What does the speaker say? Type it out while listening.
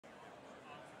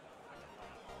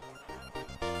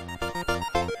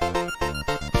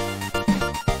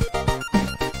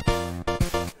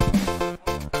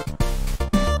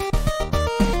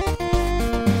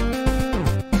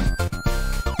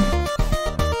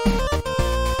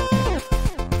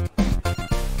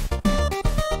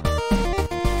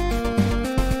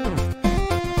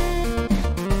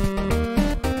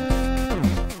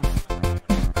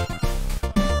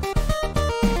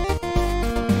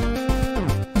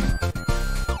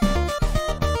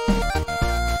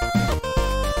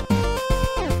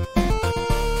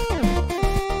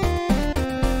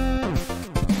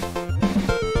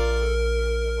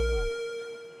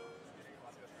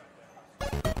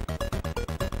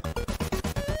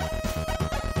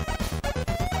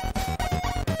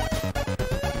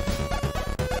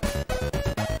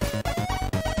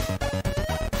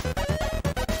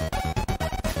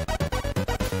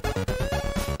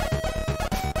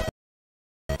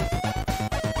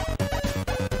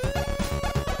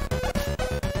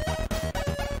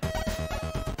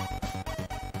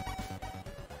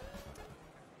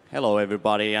Hello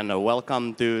everybody and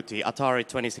welcome to the Atari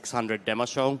 2600 demo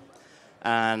show.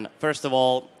 And first of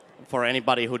all, for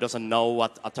anybody who doesn't know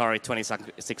what Atari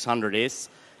 2600 is,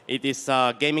 it is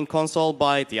a gaming console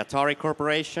by the Atari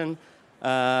Corporation,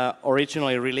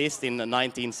 originally released in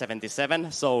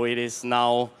 1977, so it is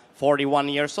now 41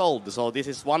 years old. So this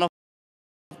is one of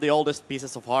the oldest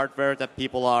pieces of hardware that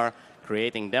people are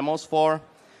creating demos for.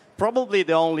 Probably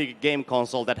the only game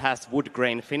console that has wood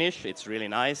grain finish. It's really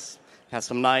nice. Has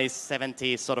some nice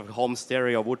 70s sort of home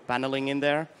stereo wood paneling in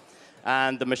there.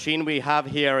 And the machine we have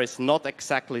here is not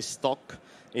exactly stock.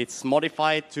 It's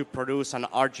modified to produce an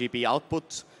RGB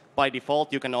output. By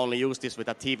default, you can only use this with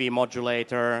a TV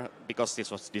modulator because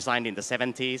this was designed in the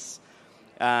 70s.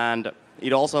 And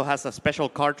it also has a special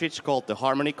cartridge called the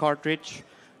Harmony cartridge,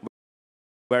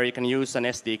 where you can use an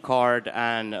SD card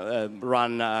and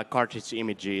run cartridge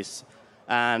images.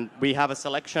 And we have a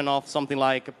selection of something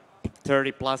like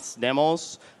 30 plus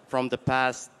demos from the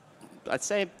past, I'd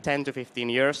say 10 to 15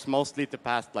 years, mostly the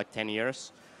past like 10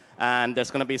 years. And there's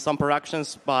going to be some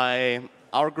productions by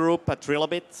our group at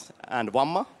Trilobit and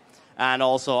Wamma, and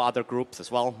also other groups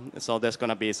as well. So there's going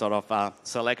to be sort of a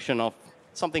selection of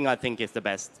something I think is the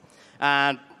best.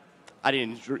 And I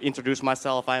didn't introduce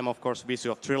myself. I am, of course,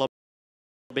 Visu of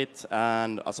Trilobit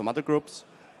and some other groups.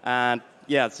 And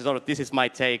yeah, sort of this is my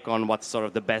take on what's sort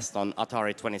of the best on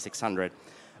Atari 2600.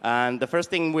 And the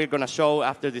first thing we're going to show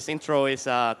after this intro is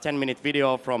a 10-minute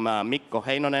video from Mikko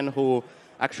Heinonen, who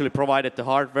actually provided the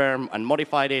hardware and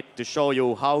modified it to show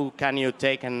you how can you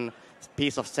take a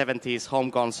piece of 70s home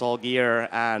console gear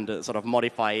and sort of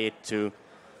modify it to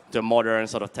modern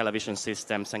sort of television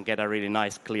systems and get a really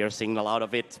nice clear signal out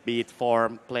of it, be it for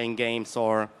playing games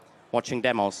or watching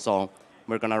demos. So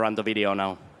we're going to run the video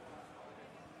now.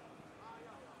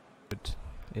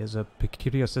 Is a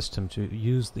peculiar system to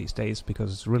use these days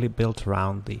because it's really built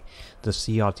around the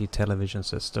CRT television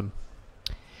system.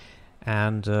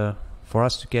 And for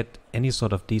us to get any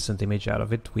sort of decent image out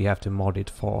of it, we have to mod it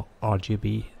for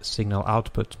RGB signal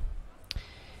output.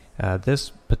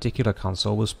 This particular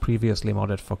console was previously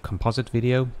modded for composite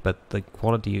video, but the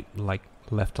quality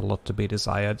left a lot to be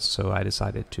desired, so I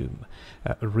decided to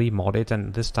remod it,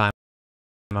 and this time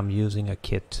I'm using a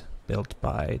kit built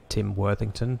by Tim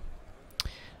Worthington,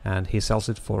 and he sells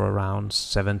it for around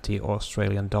 70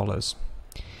 Australian dollars.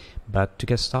 But to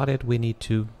get started, we need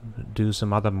to do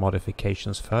some other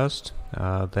modifications first.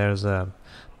 There's a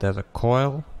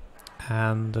coil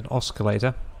and an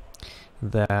oscillator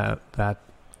there that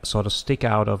sort of stick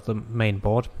out of the main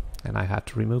board, and I had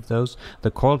to remove those.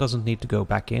 The coil doesn't need to go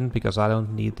back in because I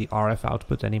don't need the RF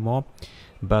output anymore,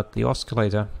 but the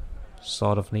oscillator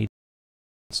sort of needs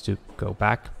to go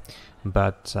back.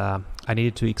 But I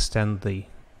needed to extend the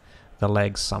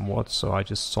legs somewhat, so I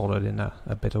just soldered in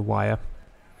a bit of wire,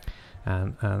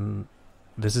 and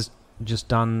this is just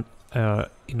done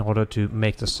in order to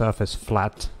make the surface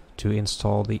flat to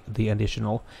install the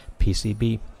additional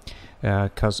PCB,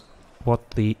 because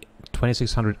what the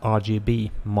 2600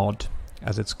 RGB mod,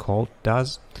 as it's called,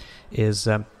 does is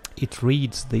it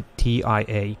reads the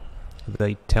TIA,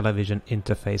 the television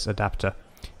interface adapter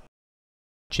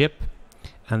chip,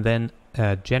 and then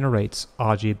generates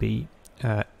RGB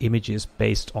images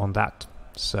based on that.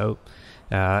 So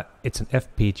it's an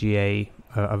FPGA,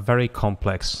 a very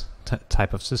complex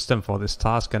type of system for this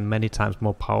task, and many times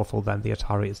more powerful than the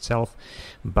Atari itself.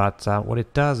 But what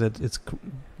it does, it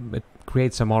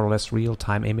creates a more or less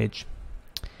real-time image,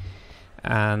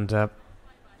 and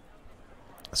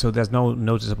so there's no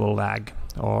noticeable lag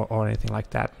or anything like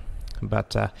that.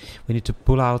 But we need to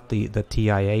pull out the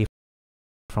TIA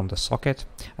from the socket.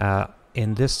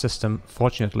 In this system,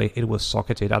 fortunately, it was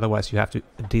socketed. Otherwise, you have to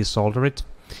desolder it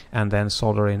and then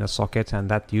solder in a socket. And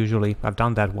that usually, I've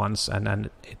done that once, and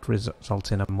it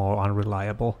results in a more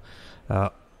unreliable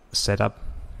setup.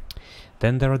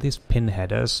 Then there are these pin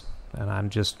headers, and I'm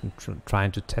just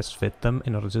trying to test fit them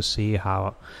in order to see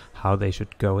how they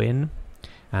should go in.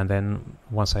 And then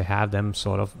once I have them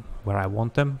sort of where I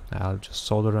want them, I'll just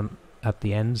solder them at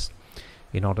the ends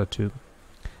in order to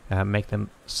make them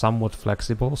somewhat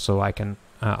flexible, so I can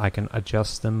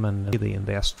adjust them, and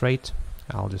they're straight.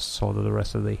 I'll just solder the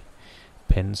rest of the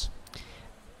pins,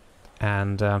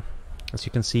 and as you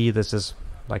can see, this is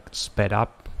like sped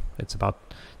up. It's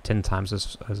about 10 times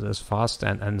as fast,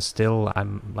 and still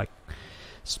I'm like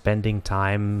spending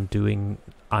time doing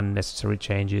unnecessary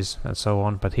changes and so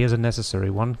on. But here's a necessary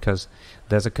one, because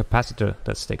there's a capacitor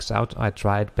that sticks out. I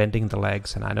tried bending the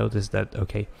legs, and I noticed that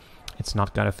okay, it's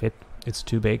not gonna fit. It's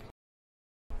too big.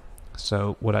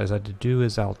 So what I decided to do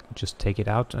is I'll just take it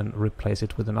out and replace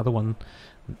it with another one,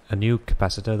 a new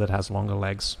capacitor that has longer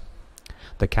legs.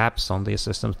 the caps on these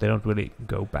systems, they don't really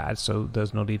go bad, so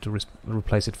there's no need to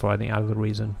replace it for any other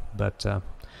reason, but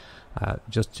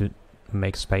just to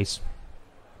make space.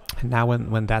 And now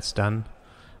when that's done,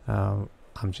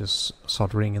 I'm just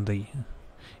soldering in the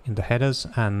headers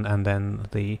and then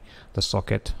the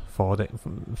socket for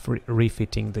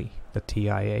refitting the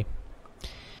TIA.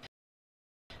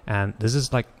 And this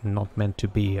is like not meant to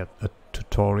be a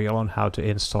tutorial on how to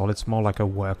install. It's more like a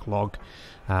work log.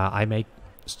 I make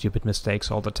stupid mistakes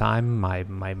all the time.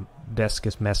 My desk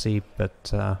is messy,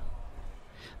 but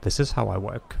this is how I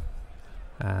work.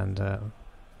 And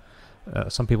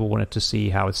some people wanted to see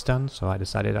how it's done, so I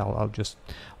decided I'll just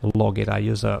log it. I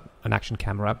use an action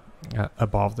camera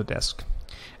above the desk.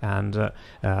 And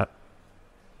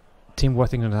Tim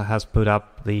Worthington has put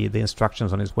up the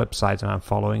instructions on his website, and I'm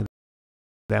following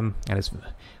them, and it's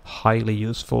highly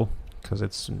useful because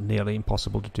it's nearly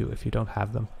impossible to do if you don't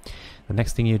have them. The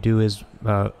next thing you do is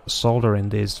solder in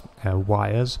these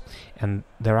wires, and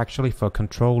they're actually for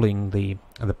controlling the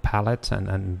palette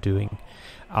and doing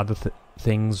other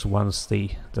things once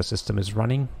the system is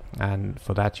running, and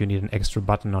for that you need an extra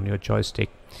button on your joystick.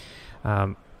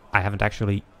 I haven't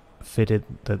actually fitted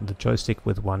the joystick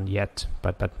with one yet,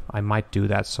 but I might do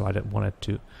that, so I wanted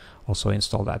to also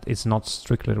install that. It's not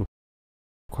strictly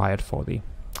required for the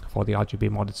RGB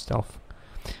mod itself.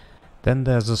 Then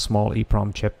there's a small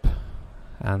EEPROM chip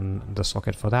and the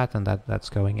socket for that, and that's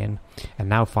going in. And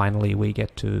now finally we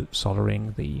get to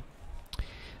soldering the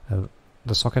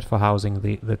socket for housing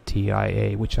the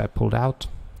TIA, which I pulled out,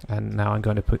 and now I'm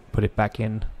going to put it back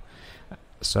in.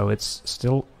 So it's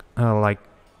still like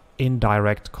in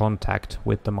direct contact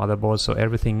with the motherboard, so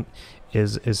everything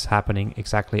is happening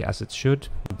exactly as it should,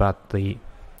 but the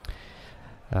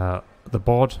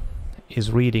board is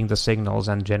reading the signals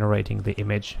and generating the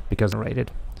image because it's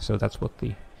rated. So that's what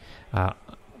the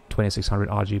 2600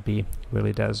 RGB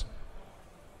really does.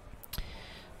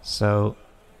 So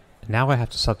now I have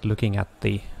to start looking at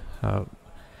the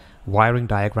wiring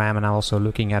diagram, and I'm also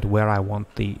looking at where I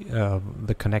want the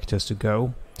connectors to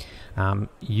go.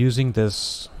 Using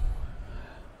these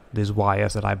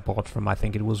wires that I bought from, I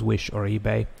think it was Wish or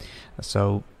eBay.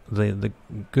 So the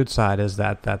good side is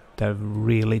that they're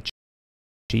really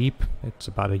cheap. It's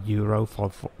about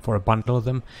 €1 for a bundle of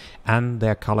them, and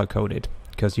they're color coded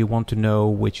because you want to know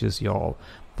which is your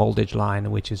voltage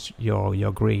line, which is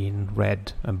your green,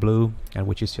 red and blue, and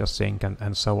which is your sync,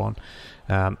 and so on.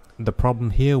 The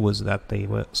problem here was that they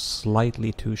were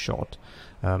slightly too short.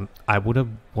 I would have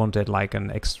wanted like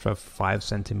an extra 5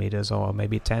 centimeters or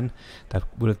maybe 10. That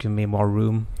would have given me more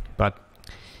room, but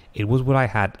it was what I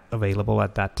had available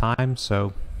at that time,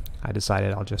 so I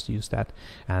decided I'll just use that.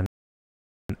 And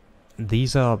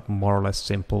these are more or less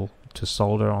simple to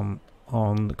solder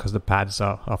on because the pads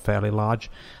are fairly large.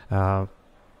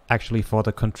 Actually, for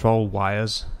the control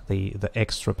wires, the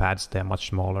extra pads, they're much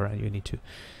smaller, and you need to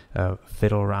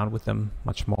fiddle around with them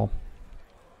much more.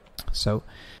 So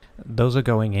those are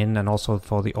going in, and also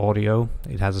for the audio,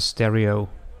 it has a stereo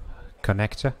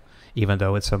connector, even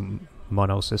though it's a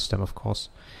mono system, of course.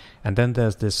 And then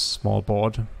there's this small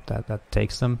board that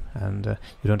takes them, and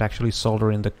you don't actually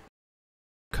solder in the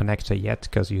connector yet,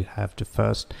 because you have to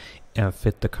first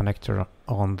fit the connector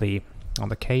on the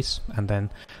case, and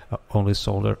then only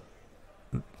solder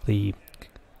the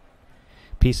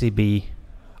PCB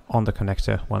on the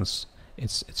connector once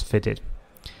it's fitted.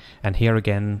 And here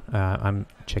again, I'm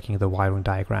checking the wiring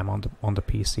diagram on the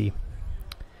PC.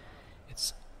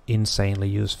 It's insanely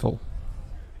useful.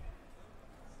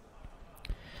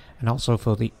 And also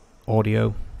for the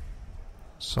audio,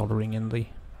 soldering in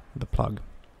the plug.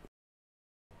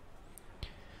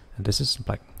 And this is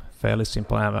like fairly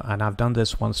simple, and I've done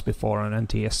this once before on an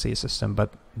NTSC system,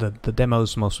 but the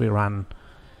demos mostly ran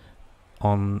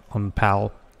on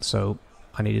PAL, so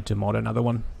I needed to mod another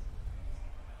one.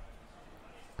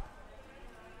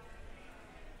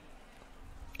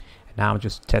 And now I'm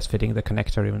just test fitting the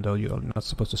connector, even though you're not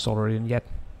supposed to solder it in yet.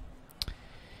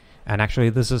 And actually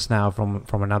this is now from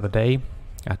another day.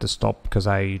 I had to stop because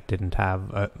I didn't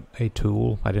have a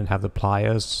tool. I didn't have the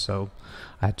pliers, so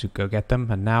I had to go get them.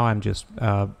 And now I'm just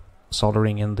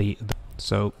soldering in the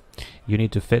so you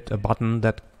need to fit a button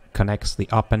that connects the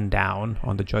up and down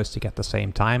on the joystick at the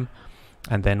same time,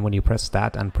 and then when you press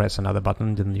that and press another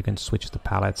button, then you can switch the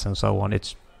palettes and so on.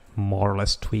 It's more or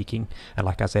less tweaking, and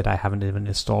like I said, I haven't even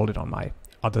installed it on my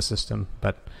other system,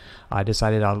 but I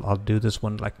decided I'll do this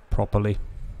one like properly,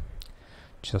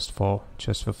 just for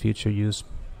future use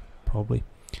probably.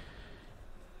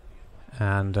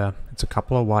 And it's a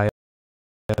couple of wires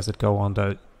that go on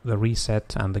the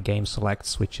reset and the game select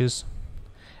switches,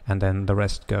 and then the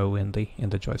rest go in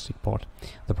the joystick port.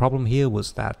 The problem here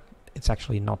was that it's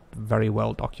actually not very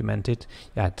well documented.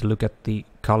 You had to look at the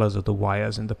colors of the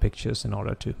wires in the pictures in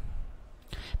order to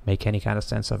make any kind of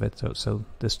sense of it. So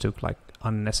this took like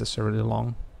unnecessarily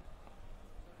long.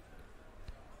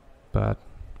 But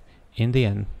in the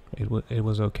end, it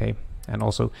was okay. And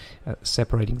also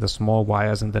separating the small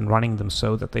wires and then running them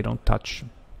so that they don't touch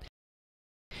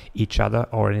each other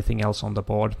or anything else on the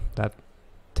board, that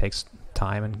takes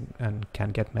time and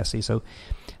can get messy. So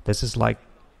this is like,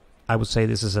 I would say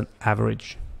this is an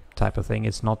average type of thing.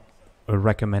 It's not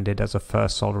recommended as a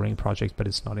first soldering project, but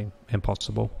it's not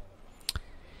impossible.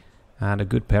 And a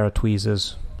good pair of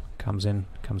tweezers comes in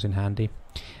handy.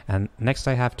 And next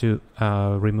I have to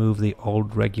remove the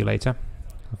old regulator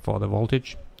for the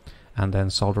voltage, and then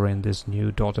solder in this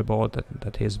new daughter board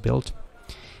that he's built.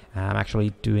 I'm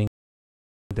actually doing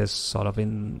this sort of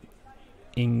in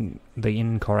the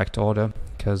incorrect order,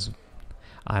 because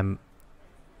I'm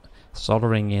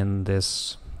soldering in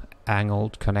this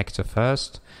angled connector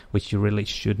first, which you really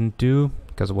shouldn't do,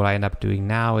 because what I end up doing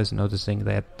now is noticing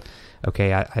that,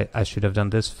 okay, I should have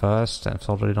done this first and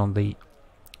soldered it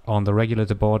on the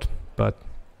regulator board, but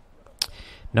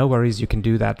no worries, you can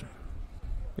do that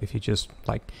if you just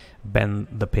like bend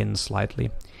the pin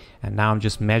slightly. And now I'm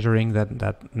just measuring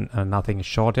that nothing is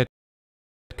shorted,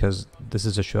 because this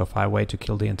is a surefire way to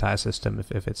kill the entire system if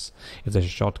there's a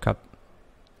shortcut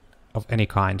of any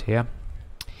kind here.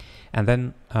 And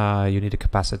then you need a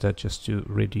capacitor just to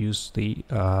reduce the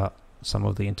some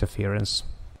of the interference.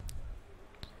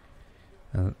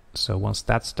 So once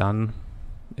that's done,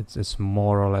 it's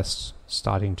more or less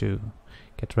starting to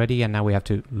get ready. And now we have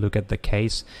to look at the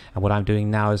case. And what I'm doing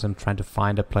now is I'm trying to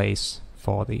find a place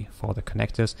for the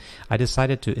connectors. I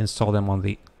decided to install them on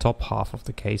the top half of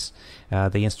the case.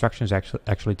 The instructions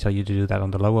actually tell you to do that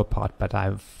on the lower part, but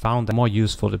I've found it more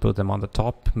useful to put them on the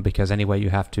top, because anyway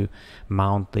you have to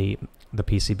mount the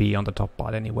PCB on the top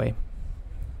part anyway.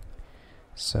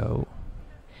 So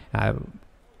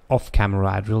off camera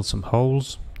I drilled some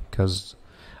holes because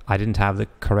I didn't have the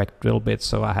correct drill bit,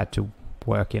 so I had to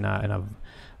work in a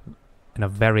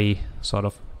very sort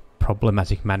of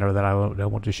problematic manner that I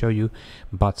don't want to show you.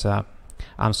 But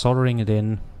I'm soldering it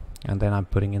in, and then I'm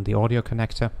putting in the audio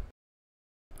connector,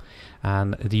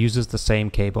 and it uses the same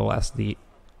cable as the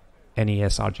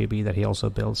NES RGB that he also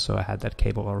built, so I had that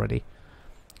cable already.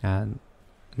 And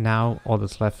now all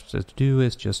that's left to do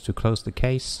is just to close the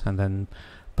case and then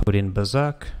put in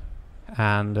Berserk,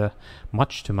 and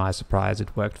much to my surprise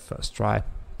it worked first try,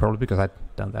 probably because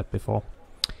I'd done that before.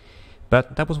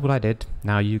 But that was what I did.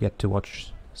 Now you get to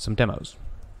watch some demos.